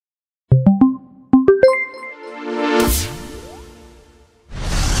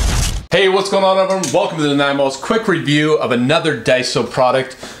Hey, what's going on everyone? Welcome to the 9 Malls quick review of another Daiso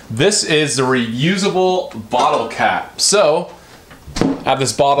product. This is the reusable bottle cap. So, I have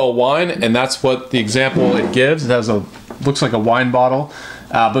this bottle of wine and that's what the example it gives. It has looks like a wine bottle.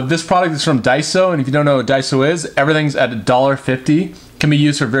 But this product is from Daiso, and if you don't know what Daiso is, everything's at $1.50. Can be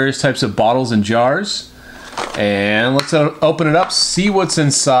used for various types of bottles and jars. And let's open it up, see what's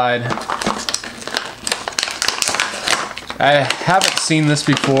inside. I haven't seen this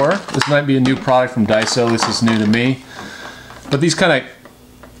before. This might be a new product from Daiso. This is new to me. But these kind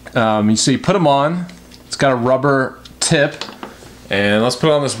of, so you put them on. It's got a rubber tip. And let's put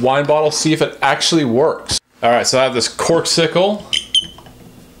it on this wine bottle, see if it actually works. All right, so I have this corksicle.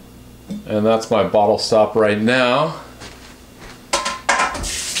 And that's my bottle stop right now.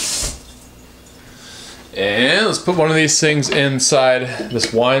 And let's put one of these things inside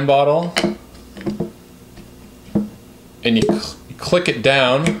this wine bottle. And you click it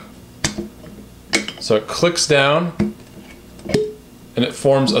down, so it clicks down and it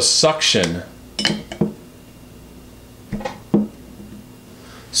forms a suction.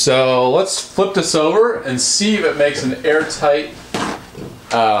 So let's flip this over and see if it makes an airtight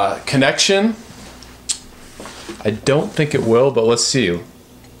connection. I don't think it will, but let's see.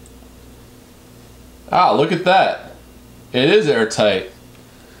 Ah, look at that. It is airtight.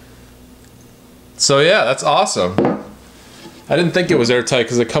 So yeah, that's awesome. I didn't think it was airtight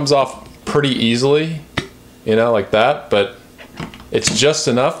because it comes off pretty easily, you know, like that, but it's just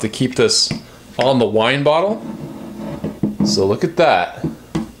enough to keep this on the wine bottle. So look at that.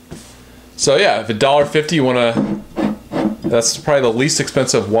 So yeah, if $1.50 you want to, that's probably the least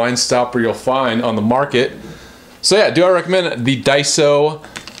expensive wine stopper you'll find on the market. So yeah, do I recommend the Daiso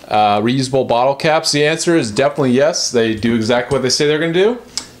reusable bottle caps? The answer is definitely yes. They do exactly what they say they're going to do.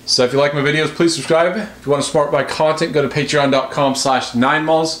 So if you like my videos, please subscribe. If you want to support my content, go to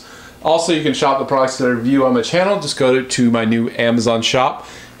patreon.com/9malls. Also, you can shop the products that I review on my channel. Just go to my new Amazon shop,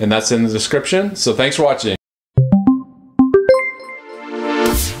 and that's in the description. So thanks for watching.